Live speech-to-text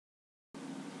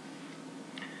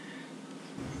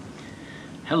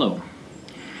Hello.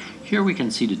 Here we can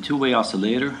see the two-way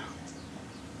oscillator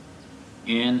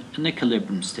in an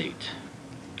equilibrium state.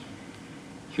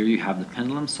 Here you have the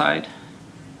pendulum side,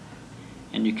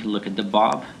 and you can look at the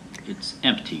bob. It's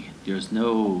empty. There's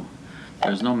no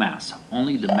mass.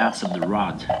 Only the mass of the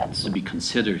rod is to be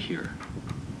considered here.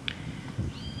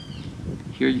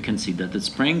 Here you can see that the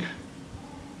spring,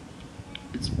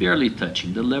 it's barely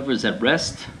touching. The lever is at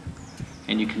rest,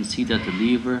 and you can see that the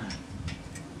lever,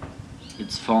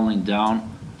 it's falling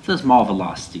down with a small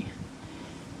velocity.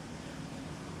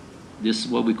 This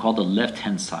is what we call the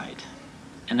left-hand side.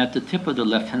 And at the tip of the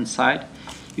left-hand side,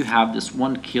 you have this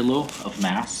 1 kilo of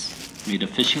mass made of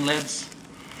fishing leads.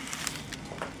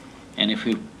 And if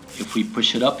we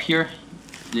push it up here,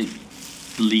 the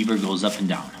lever goes up and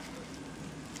down.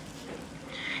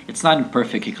 It's not in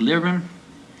perfect equilibrium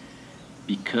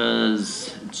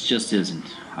because it just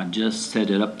isn't. I just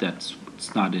set it up that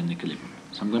it's not in equilibrium.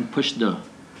 So I'm going to push the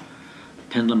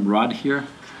pendulum rod here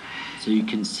so you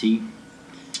can see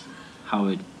how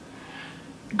it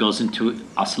goes into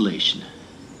oscillation.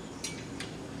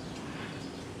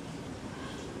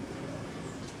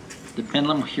 The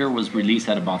pendulum here was released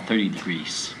at about 30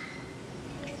 degrees.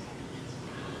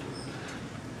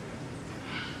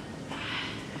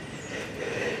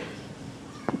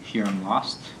 Here I'm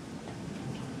lost.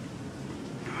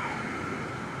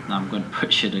 Now I'm going to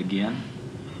push it again.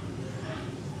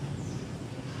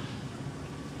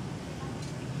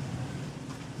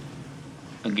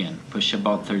 Again, push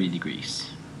about 30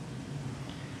 degrees.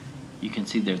 You can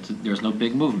see there's no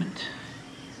big movement.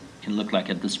 It can look like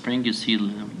at the spring you see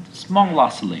a small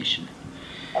oscillation.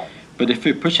 But if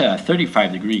we push it at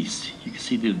 35 degrees, you can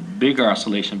see the bigger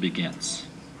oscillation begins.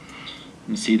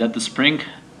 You see that the spring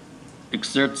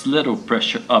exerts little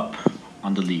pressure up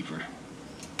on the lever.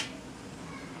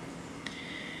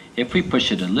 If we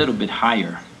push it a little bit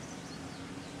higher,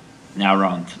 now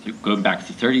around going back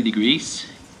to 30 degrees,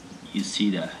 you see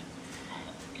that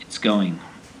it's going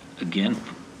again,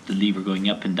 the lever going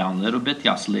up and down a little bit, the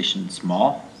oscillation is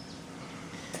small.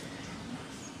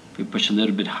 If we push a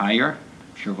little bit higher,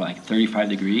 if you're like 35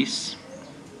 degrees,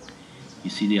 you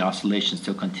see the oscillation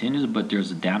still continues, but there's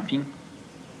a damping.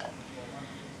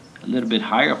 A little bit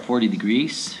higher, 40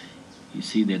 degrees, you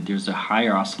see that there's a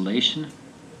higher oscillation.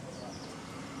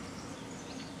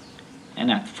 And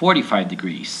at 45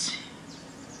 degrees,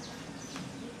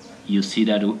 you see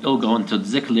that it'll go into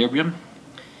disequilibrium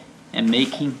and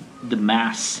making the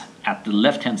mass at the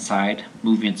left-hand side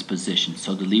move in its position.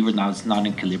 So the lever now is not in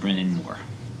equilibrium anymore.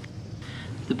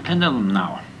 The pendulum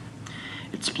now,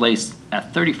 it's placed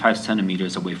at 35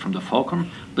 centimeters away from the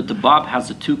fulcrum, but the bob has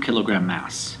a 2 kilogram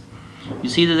mass. You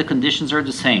see that the conditions are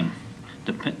the same.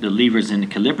 The lever is in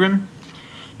equilibrium.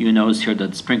 You notice here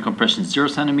that the spring compression is 0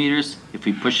 centimeters. If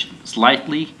we push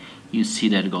slightly, you see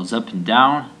that it goes up and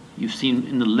down. You've seen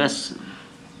in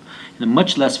a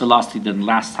much less velocity than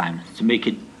last time to make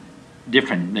it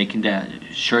different, making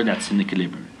sure that's in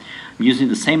equilibrium. I'm using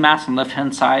the same mass on the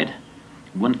left-hand side,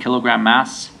 1 kilogram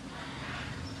mass.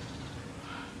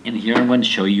 And here I'm going to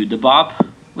show you the bob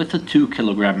with a 2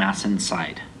 kilogram mass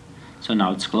inside. So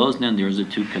now it's closed and there's a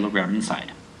 2 kilogram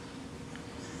inside.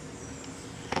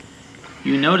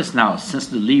 You notice now, since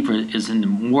the lever is in a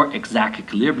more exact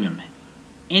equilibrium,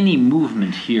 any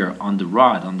movement here on the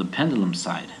rod, on the pendulum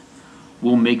side,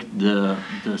 will make the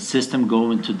system go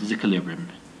into disequilibrium.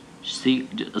 See,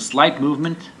 a slight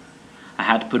movement, I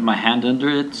had to put my hand under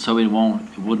it so it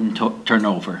wouldn't turn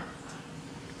over.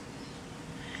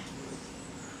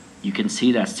 You can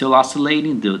see that's still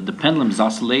oscillating, the pendulum is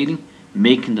oscillating,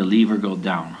 making the lever go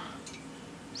down.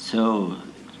 So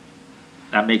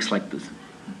that makes like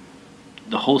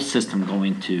the whole system go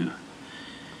into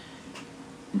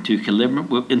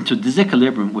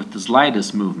disequilibrium with the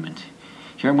slightest movement.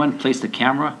 Here I'm going to place the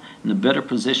camera in a better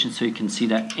position so you can see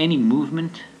that any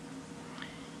movement,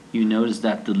 you notice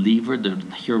that the lever,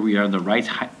 here we are on the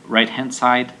right hand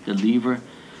side, the lever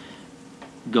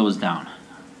goes down.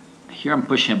 Here I'm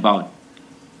pushing about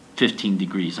 15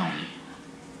 degrees only.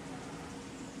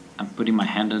 I'm putting my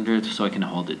hand under it so I can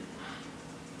hold it.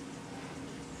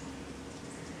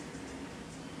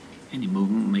 Any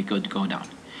movement will make it go down.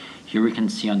 Here we can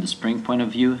see on the spring point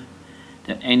of view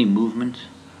that any movement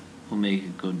will make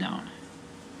it go down.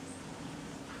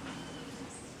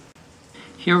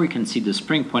 Here we can see the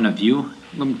spring point of view.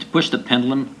 I'm going to push the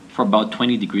pendulum for about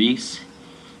 20 degrees.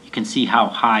 You can see how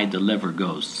high the lever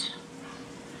goes.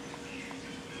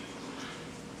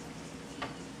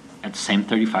 At the same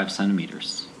 35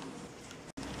 centimeters.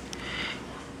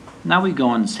 Now we go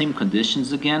on the same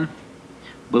conditions again,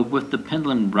 but with the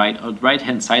pendulum right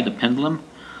hand side, the pendulum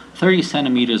 30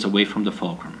 centimeters away from the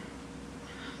fulcrum.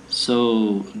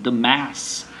 So the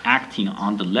mass acting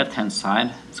on the left hand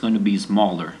side is going to be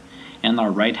smaller, and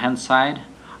our right hand side,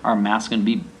 our mass is going to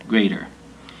be greater.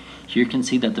 Here you can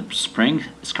see that the spring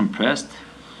is compressed.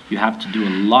 You have to do a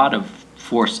lot of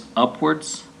force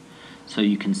upwards, so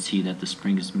you can see that the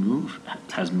spring has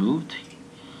moved.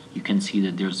 You can see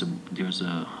that there's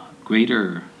a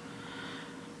greater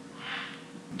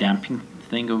damping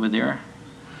thing over there.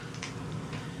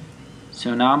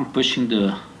 So now I'm pushing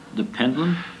the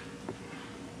pendulum,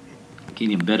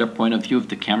 getting a better point of view of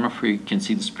the camera where you can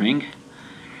see the spring.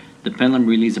 The pendulum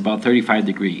really is about 35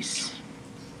 degrees.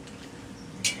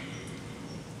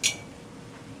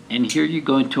 And here you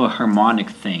go into a harmonic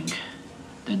thing.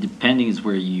 The depending is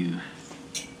where you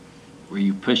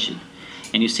push it.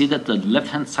 And you see that the left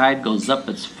hand side goes up,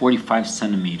 it's 45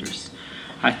 centimeters.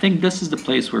 I think this is the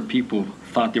place where people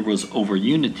thought there was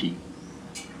overunity,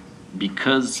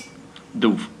 because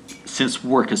since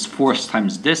work is force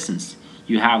times distance,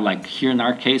 you have, like here in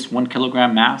our case, 1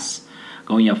 kilogram mass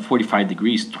going up 45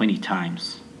 degrees 20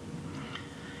 times.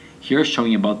 Here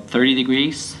showing about 30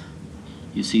 degrees.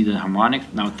 You see the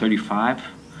harmonic, now 35.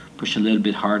 Push a little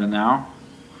bit harder now.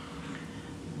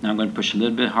 Now I'm going to push a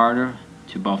little bit harder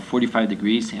to about 45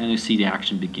 degrees, and you see the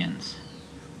action begins.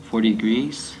 40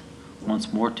 degrees,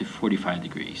 once more to 45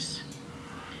 degrees.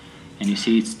 And you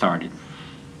see it started.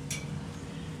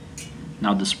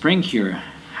 Now the spring here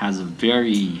has a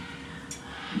very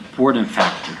important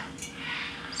factor.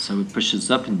 So it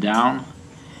pushes up and down,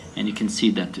 and you can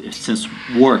see that since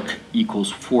work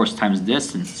equals force times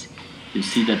distance, you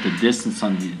see that the distance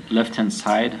on the left hand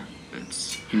side,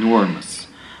 it's enormous,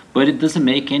 but it doesn't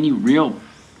make any real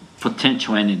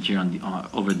potential energy on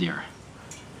over there.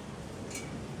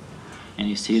 And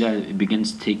you see that it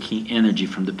begins taking energy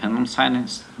from the pendulum side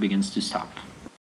and begins to stop.